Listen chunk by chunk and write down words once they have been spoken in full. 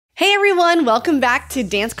everyone. Welcome back to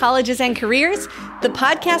Dance Colleges and Careers, the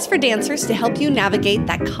podcast for dancers to help you navigate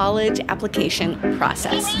that college application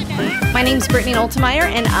process. My name is Brittany Oltemeyer,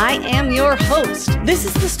 and I am your host. This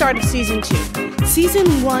is the start of Season 2.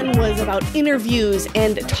 Season 1 was about interviews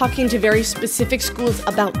and talking to very specific schools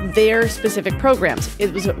about their specific programs.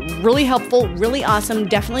 It was really helpful, really awesome.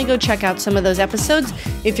 Definitely go check out some of those episodes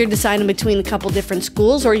if you're deciding between a couple different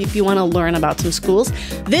schools or if you want to learn about some schools.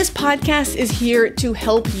 This podcast is here to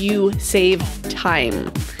help you save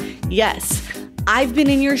time. Yes, I've been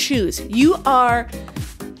in your shoes. You are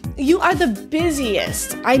the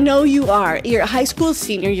busiest. I know you are. You're a high school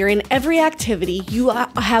senior. You're in every activity. You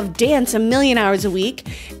have dance a million hours a week,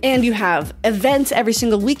 and you have events every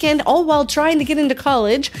single weekend, all while trying to get into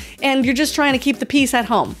college, and you're just trying to keep the peace at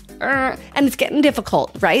home. And it's getting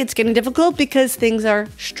difficult, right? It's getting difficult because things are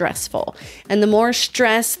stressful. And the more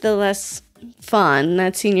stress, the less fun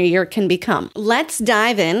that senior year can become. Let's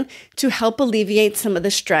dive in to help alleviate some of the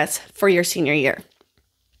stress for your senior year.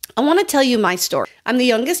 I want to tell you my story. I'm the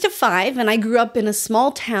youngest of 5, and I grew up in a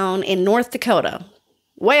small town in North Dakota,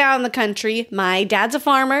 way out in the country. My dad's a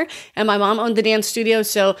farmer, and my mom owned the dance studio,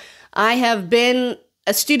 so I have been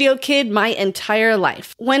a studio kid my entire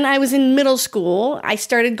life. When I was in middle school, I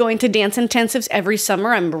started going to dance intensives every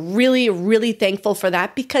summer. I'm really, really thankful for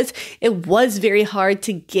that because it was very hard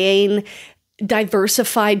to gain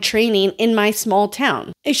diversified training in my small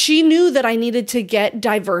town. She knew that I needed to get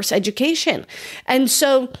diverse education. And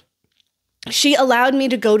so she allowed me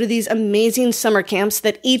to go to these amazing summer camps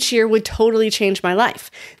that each year would totally change my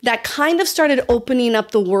life. That kind of started opening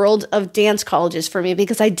up the world of dance colleges for me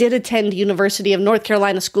because I did attend University of North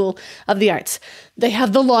Carolina School of the Arts. They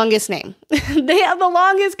have the longest name. They have the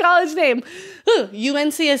longest college name.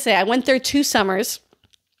 UNCSA. I went there 2 summers.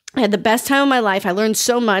 I had the best time of my life. I learned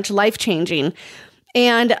so much, life-changing.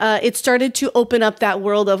 And it started to open up that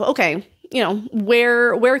world of, okay, you know,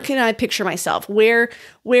 where can I picture myself? Where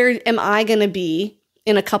am I going to be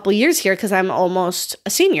in a couple years here? Because I'm almost a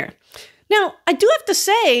senior. Now, I do have to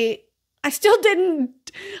say, I still didn't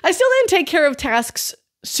take care of tasks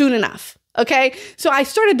soon enough. Okay, so I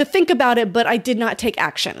started to think about it, but I did not take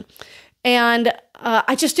action. And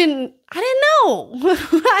I didn't know,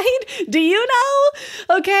 right? Do you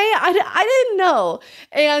know? Okay, I didn't know.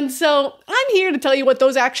 And so I'm here to tell you what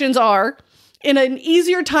those actions are in an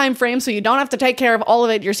easier time frame so you don't have to take care of all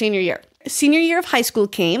of it your senior year. Senior year of high school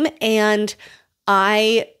came, and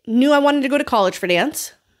I knew I wanted to go to college for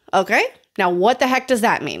dance. Okay, now what the heck does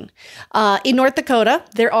that mean? In North Dakota,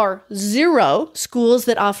 there are 0 schools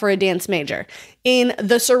that offer a dance major. In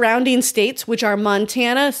the surrounding states, which are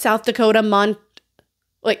Montana, South Dakota,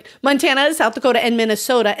 South Dakota, and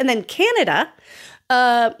Minnesota, and then Canada,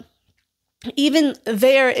 even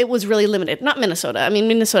there, it was really limited. Not Minnesota. I mean,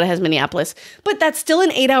 Minnesota has Minneapolis, but that's still an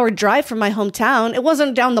 8-hour drive from my hometown. It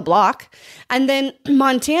wasn't down the block. And then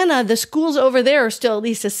Montana, the schools over there are still at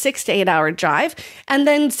least a 6 to 8 hour drive. And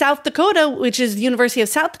then South Dakota, which is the University of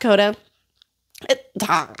South Dakota,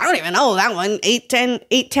 I don't even know that one, 8,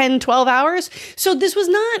 10, 12 hours. So this was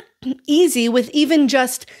not easy with even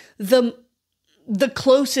just the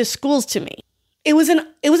closest schools to me. It was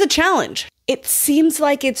a challenge. It seems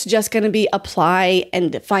like it's just going to be apply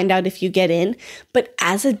and find out if you get in. But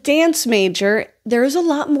as a dance major, there is a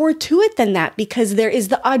lot more to it than that because there is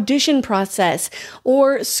the audition process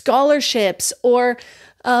or scholarships or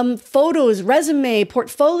photos, resume,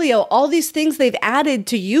 portfolio, all these things they've added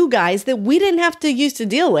to you guys that we didn't have to used to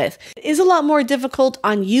deal with. It is a lot more difficult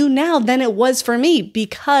on you now than it was for me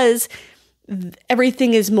because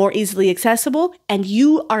everything is more easily accessible and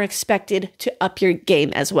you are expected to up your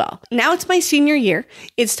game as well. Now it's my senior year.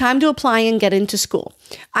 It's time to apply and get into school.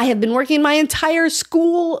 I have been working my entire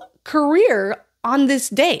school career on this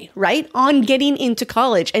day, right? On getting into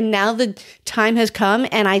college. And now the time has come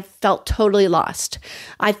and I felt totally lost.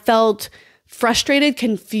 I felt frustrated,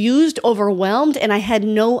 confused, overwhelmed, and I had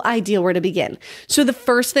no idea where to begin. So the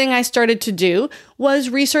first thing I started to do was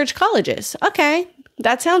research colleges. Okay,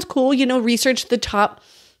 that sounds cool. You know, research the top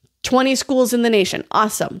 20 schools in the nation.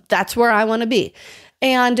 Awesome. That's where I want to be.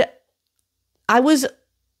 And I was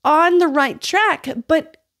on the right track,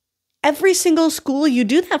 but every single school you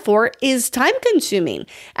do that for is time consuming.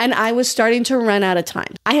 And I was starting to run out of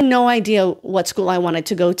time. I had no idea what school I wanted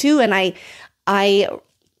to go to. And I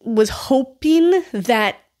was hoping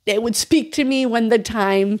that it would speak to me when the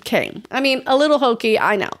time came. I mean, a little hokey,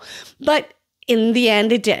 I know. But in the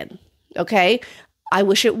end, it did. Okay. I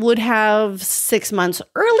wish it would have 6 months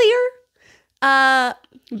earlier.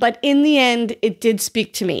 But in the end, it did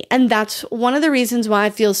speak to me. And that's one of the reasons why I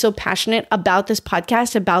feel so passionate about this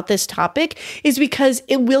podcast, about this topic, is because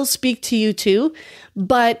it will speak to you too.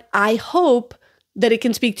 But I hope that it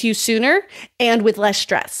can speak to you sooner and with less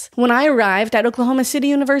stress. When I arrived at Oklahoma City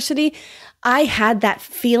University, I had that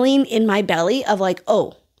feeling in my belly of like,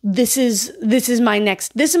 oh, this is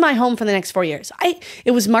my home for the next 4 years.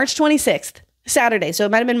 It was March 26th. Saturday. So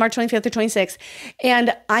it might have been March 25th or 26th.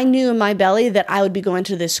 And I knew in my belly that I would be going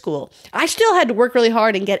to this school. I still had to work really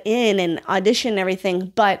hard and get in and audition and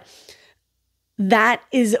everything. But that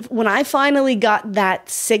is when I finally got that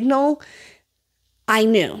signal, I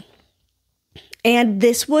knew. And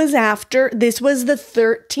this was the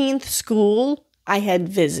 13th school I had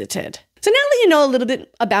visited. So now that you know a little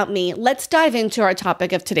bit about me, let's dive into our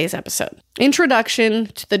topic of today's episode. Introduction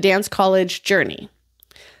to the dance college journey.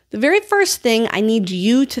 The very first thing I need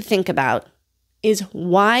you to think about is,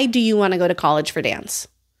 why do you want to go to college for dance?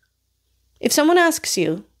 If someone asks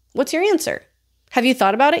you, what's your answer? Have you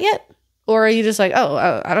thought about it yet? Or are you just like,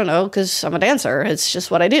 I don't know, because I'm a dancer. It's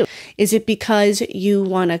just what I do. Is it because you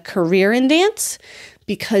want a career in dance?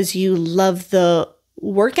 Because you love the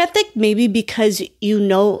work ethic? Maybe because you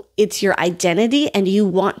know it's your identity and you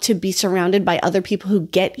want to be surrounded by other people who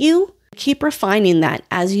get you? Keep refining that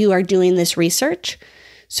as you are doing this research,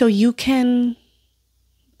 so you can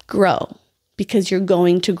grow, because you're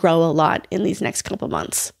going to grow a lot in these next couple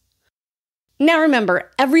months. Now remember,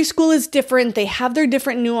 every school is different. They have their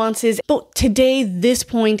different nuances. But today, this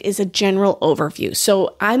point is a general overview.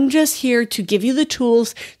 So I'm just here to give you the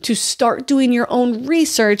tools to start doing your own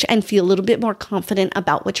research and feel a little bit more confident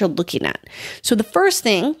about what you're looking at. So the first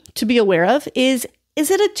thing to be aware of is it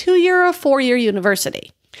a 2-year or 4-year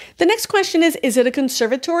university? The next question is it a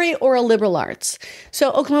conservatory or a liberal arts?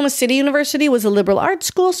 So Oklahoma City University was a liberal arts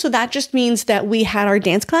school, so that just means that we had our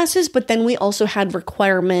dance classes, but then we also had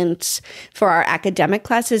requirements for our academic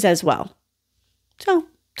classes as well. So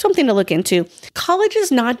something to look into. College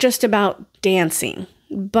is not just about dancing,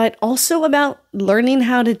 but also about learning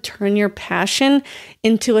how to turn your passion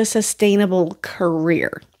into a sustainable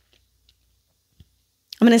career.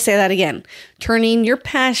 I'm going to say that again. Turning your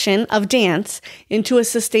passion of dance into a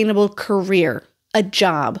sustainable career, a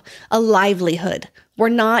job, a livelihood. We're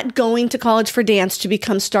not going to college for dance to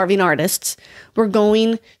become starving artists. We're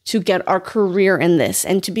going to get our career in this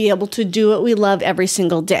and to be able to do what we love every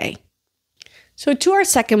single day. So to our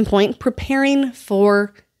second point, preparing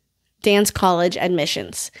for dance college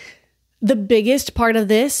admissions. The biggest part of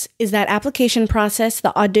this is that application process,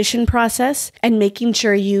 the audition process, and making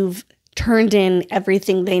sure you've turned in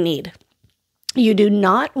everything they need. You do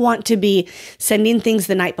not want to be sending things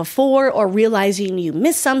the night before or realizing you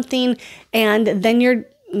missed something, and then you're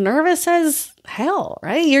nervous as hell,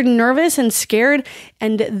 right? You're nervous and scared,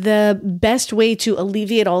 and the best way to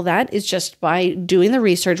alleviate all that is just by doing the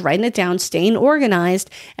research, writing it down, staying organized,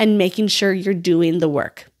 and making sure you're doing the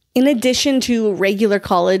work. In addition to regular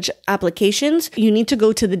college applications, you need to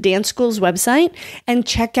go to the dance school's website and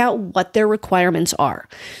check out what their requirements are.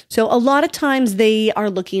 So a lot of times they are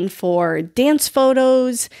looking for dance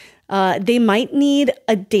photos. They might need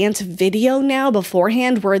a dance video now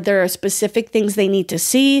beforehand where there are specific things they need to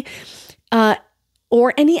see,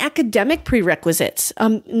 or any academic prerequisites,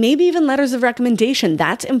 maybe even letters of recommendation.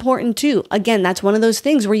 That's important too. Again, that's one of those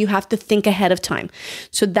things where you have to think ahead of time.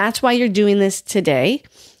 So that's why you're doing this today.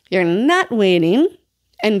 You're not waiting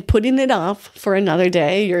and putting it off for another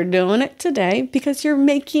day. You're doing it today because you're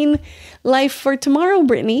making life for tomorrow,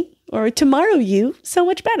 Brittany, or tomorrow you, so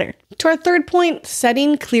much better. To our third point,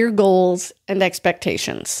 setting clear goals and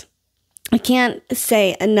expectations. I can't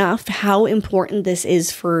say enough how important this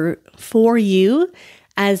is for you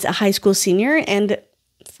as a high school senior, and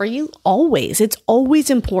for you always. It's always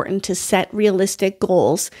important to set realistic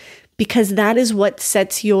goals, because that is what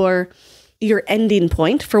sets your ending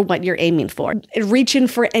point for what you're aiming for. Reaching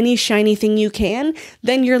for any shiny thing you can,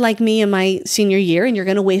 then you're like me in my senior year and you're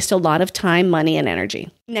going to waste a lot of time, money, and energy.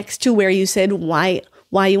 Next to where you said why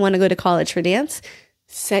you want to go to college for dance,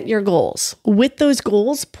 set your goals. With those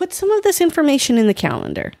goals, put some of this information in the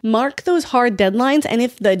calendar. Mark those hard deadlines, and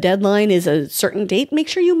if the deadline is a certain date, make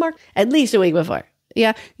sure you mark at least a week before.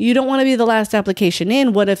 Yeah, you don't want to be the last application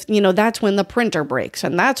in. What if, that's when the printer breaks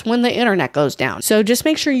and that's when the internet goes down. So just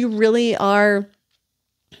make sure you really are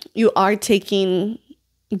taking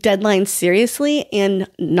deadlines seriously and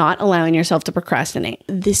not allowing yourself to procrastinate.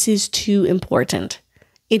 This is too important.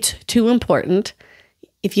 It's too important.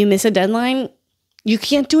 If you miss a deadline, you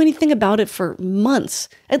can't do anything about it for months,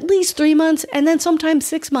 at least 3 months, and then sometimes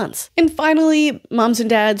 6 months. And finally, moms and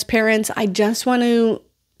dads, parents, I just want to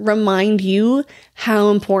remind you how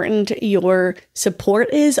important your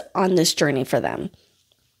support is on this journey for them.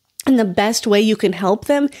 And the best way you can help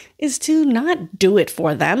them is to not do it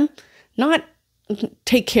for them, not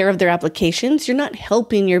take care of their applications. You're not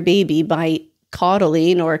helping your baby by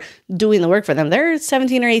coddling or doing the work for them. They're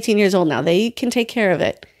 17 or 18 years old now. They can take care of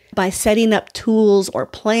it. By setting up tools or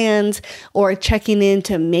plans or checking in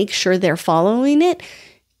to make sure they're following it,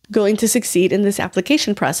 going to succeed in this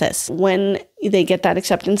application process. When they get that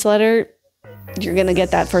acceptance letter, you're going to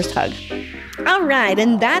get that first hug. All right,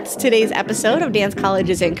 and that's today's episode of Dance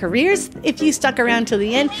Colleges and Careers. If you stuck around till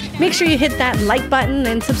the end, make sure you hit that like button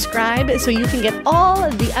and subscribe so you can get all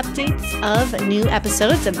of the updates of new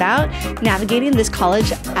episodes about navigating this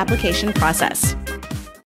college application process.